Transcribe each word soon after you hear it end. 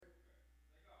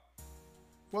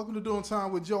Welcome to Doing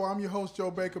Time with Joe. I'm your host, Joe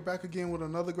Baker, back again with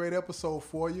another great episode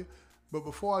for you. But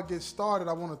before I get started,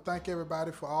 I want to thank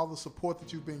everybody for all the support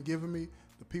that you've been giving me,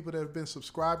 the people that have been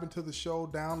subscribing to the show,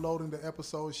 downloading the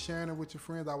episodes, sharing it with your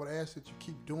friends. I would ask that you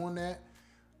keep doing that.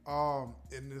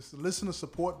 And there's the listener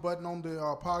support button on the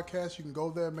podcast. You can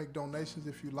go there and make donations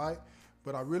if you like.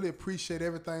 But I really appreciate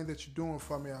everything that you're doing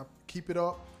for me. Keep it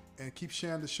up and keep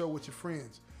sharing the show with your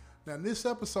friends. Now, in this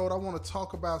episode, I want to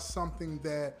talk about something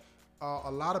that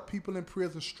a lot of people in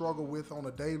prison struggle with on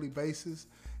a daily basis,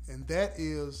 and that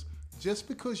is just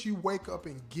because you wake up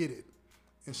and get it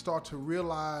and start to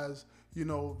realize,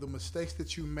 the mistakes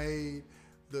that you made,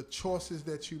 the choices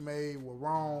that you made were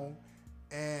wrong,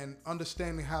 and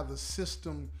understanding how the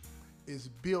system is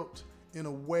built in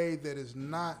a way that is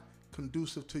not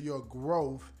conducive to your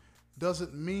growth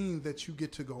doesn't mean that you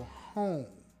get to go home.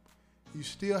 You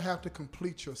still have to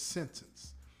complete your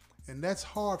sentence. And that's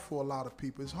hard for a lot of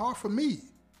people. It's hard for me.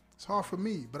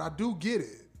 But I do get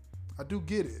it.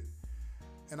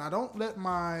 And I don't let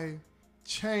my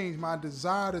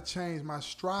desire to change, my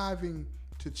striving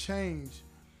to change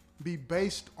be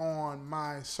based on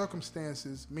my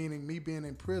circumstances, meaning me being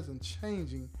in prison,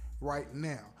 changing right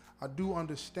now. I do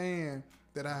understand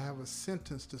that I have a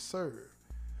sentence to serve.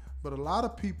 But a lot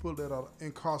of people that are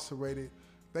incarcerated,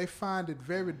 they find it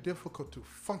very difficult to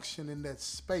function in that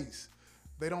space.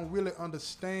 They don't really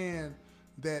understand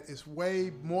that it's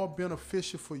way more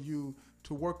beneficial for you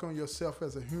to work on yourself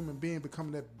as a human being,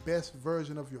 becoming that best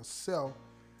version of yourself,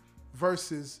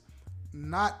 versus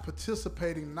not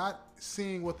participating, not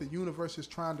seeing what the universe is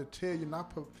trying to tell you,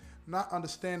 not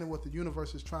understanding what the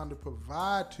universe is trying to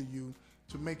provide to you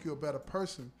to make you a better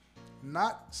person.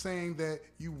 Not saying that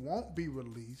you won't be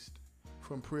released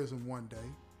from prison one day,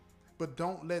 but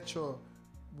don't let your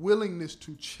willingness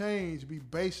to change be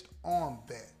based on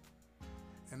that.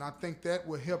 And I think that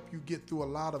will help you get through a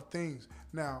lot of things.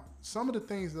 Now, some of the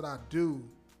things that I do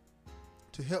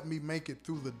to help me make it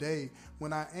through the day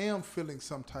when I am feeling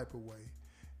some type of way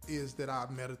is that I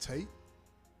meditate.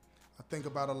 I think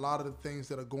about a lot of the things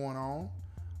that are going on.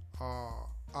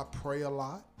 I pray a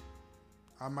lot.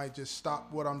 I might just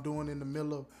stop what I'm doing in the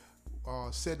middle of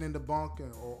sitting in the bunk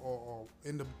or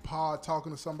in the pod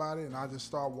talking to somebody, and I just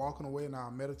start walking away and I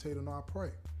meditate and I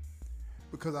pray.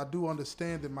 Because I do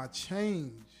understand that my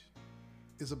change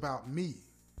is about me.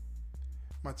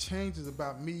 My change is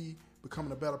about me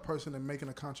becoming a better person and making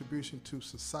a contribution to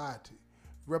society,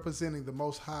 representing the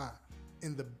Most High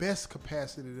in the best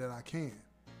capacity that I can.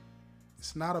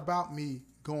 It's not about me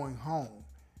going home.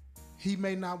 He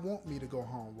may not want me to go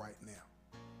home right now.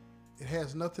 It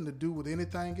has nothing to do with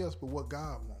anything else but what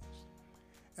God wants.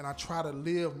 And I try to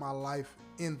live my life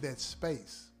in that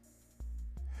space.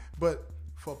 But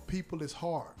for people, it's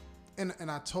hard. And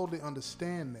I totally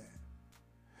understand that.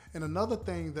 And another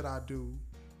thing that I do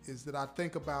is that I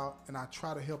think about and I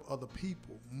try to help other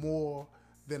people more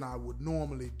than I would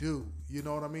normally do. You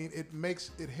know what I mean?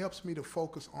 It helps me to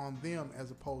focus on them as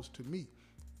opposed to me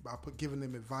by giving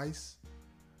them advice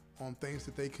on things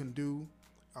that they can do,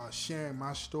 sharing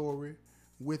my story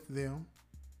with them,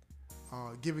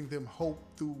 giving them hope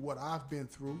through what I've been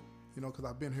through, because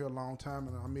I've been here a long time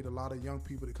and I meet a lot of young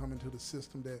people that come into the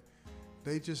system that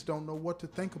they just don't know what to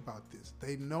think about this.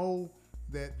 They know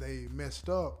that they messed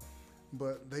up,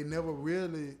 but they never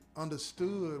really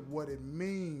understood what it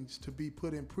means to be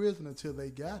put in prison until they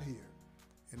got here.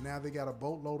 And now they got a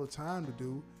boatload of time to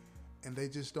do, and they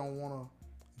just don't want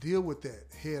to deal with that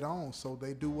head on. So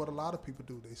they do what a lot of people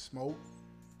do. They smoke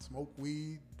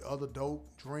weed, other dope,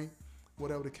 drink,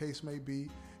 whatever the case may be,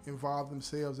 involve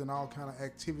themselves in all kind of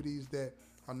activities that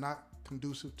are not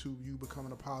conducive to you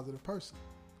becoming a positive person.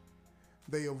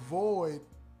 They avoid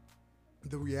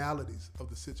the realities of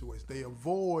the situation. They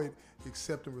avoid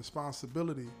accepting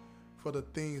responsibility for the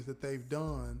things that they've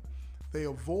done. They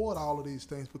avoid all of these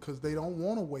things because they don't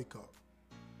want to wake up.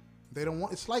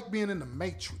 It's like being in the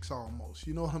Matrix almost.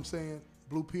 You know what I'm saying?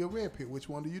 Blue pill, red pill. Which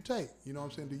one do you take? You know what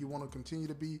I'm saying? Do you want to continue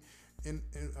to be in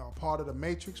part of the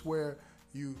Matrix where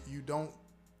you're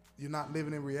not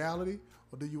living in reality,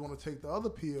 or do you want to take the other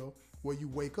pill where you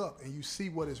wake up and you see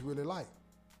what it's really like?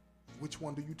 Which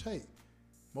one do you take?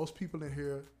 Most people in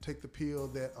here take the pill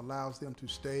that allows them to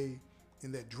stay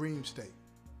in that dream state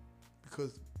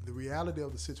because the reality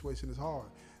of the situation is hard.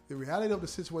 The reality of the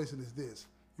situation is this: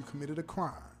 you committed a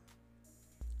crime,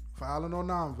 violent or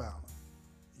nonviolent.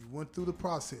 You went through the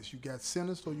process. You got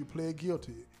sentenced or you pled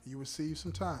guilty. You received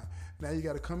some time. Now you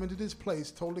got to come into this place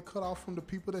totally cut off from the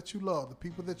people that you love, the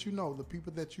people that you know, the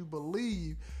people that you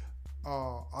believe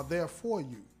are there for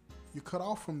you. You're cut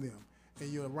off from them.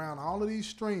 And you're around all of these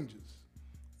strangers.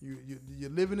 You're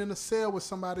living in a cell with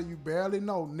somebody you barely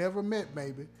know, never met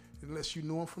maybe, unless you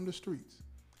knew them from the streets.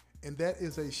 And that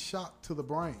is a shock to the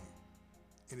brain.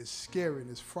 And it's scary and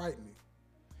it's frightening.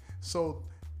 So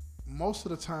most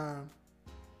of the time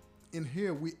in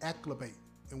here, we acclimate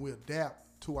and we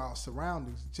adapt to our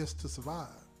surroundings just to survive.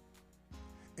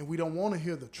 And we don't want to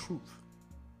hear the truth.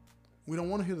 We don't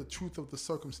want to hear the truth of the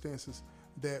circumstances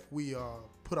that we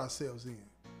put ourselves in.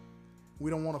 We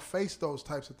don't want to face those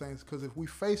types of things, because if we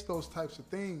face those types of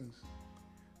things,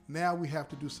 now we have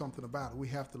to do something about it. We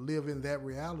have to live in that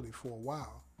reality for a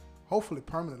while, hopefully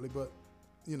permanently, but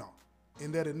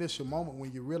in that initial moment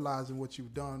when you're realizing what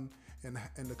you've done and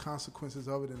the consequences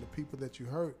of it and the people that you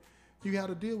hurt, you got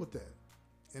to deal with that.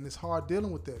 And it's hard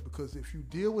dealing with that, because if you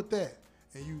deal with that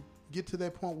and you get to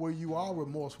that point where you are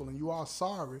remorseful and you are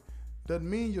sorry, doesn't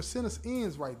mean your sentence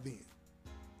ends right then.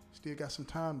 Still got some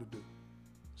time to do.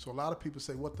 So a lot of people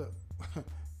say,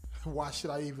 why should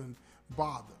I even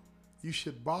bother? You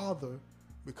should bother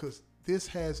because this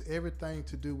has everything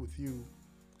to do with you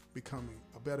becoming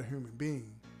a better human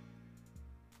being.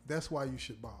 That's why you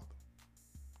should bother.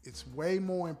 It's way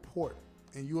more important.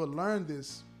 And you'll learn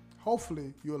this,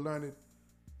 hopefully you'll learn it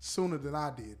sooner than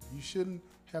I did. You shouldn't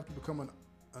have to become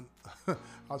I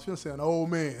was going to say an old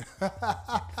man.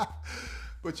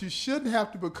 But you shouldn't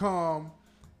have to become,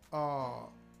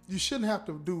 you shouldn't have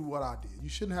to do what I did. You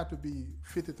shouldn't have to be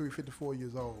 53, 54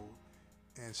 years old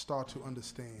and start to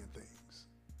understand things.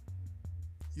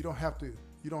 You don't have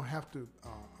to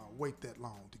wait that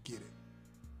long to get it.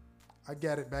 I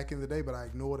got it back in the day, but I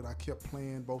ignored it. I kept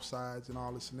playing both sides and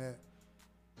all this and that.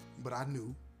 But I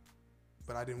knew,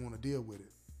 but I didn't want to deal with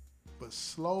it. But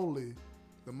slowly,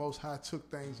 the Most High took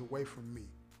things away from me.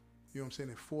 You know what I'm saying?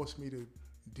 It forced me to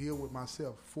deal with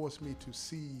myself, forced me to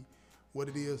see what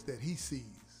it is that He sees.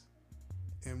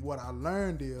 And what I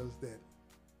learned is that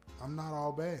I'm not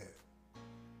all bad.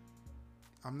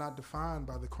 I'm not defined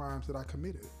by the crimes that I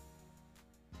committed.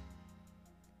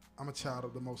 I'm a child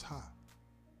of the Most High.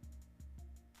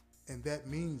 And that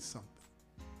means something.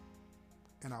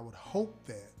 And I would hope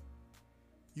that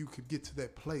you could get to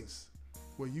that place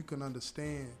where you can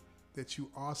understand that you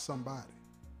are somebody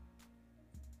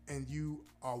and you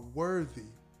are worthy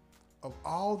of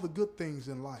all the good things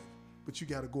in life, but you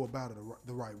got to go about it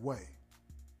the right way.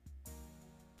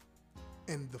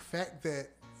 And the fact that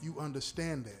you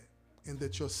understand that and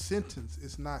that your sentence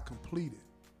is not completed,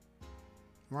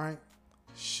 right,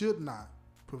 should not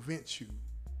prevent you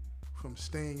from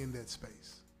staying in that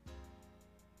space.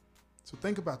 So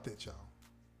think about that, y'all.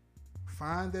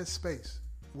 Find that space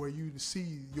where you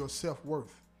see your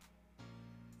self-worth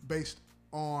based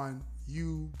on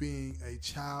you being a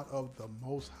child of the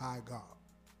Most High God.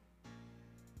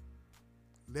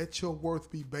 Let your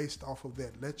worth be based off of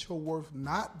that. Let your worth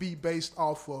not be based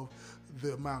off of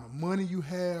the amount of money you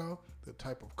have, the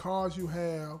type of cars you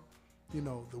have,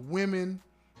 the women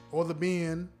or the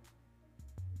men.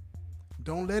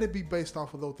 Don't let it be based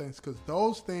off of those things, because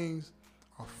those things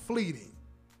are fleeting.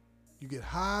 You get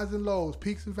highs and lows,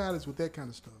 peaks and valleys with that kind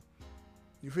of stuff.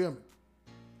 You feel me?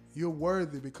 You're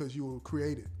worthy because you were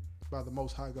created by the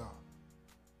Most High God.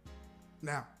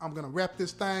 Now, I'm going to wrap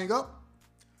this thing up.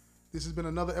 This has been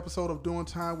another episode of Doing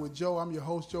Time with Joe. I'm your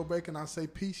host, Joe Baker, and I say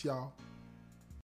peace, y'all.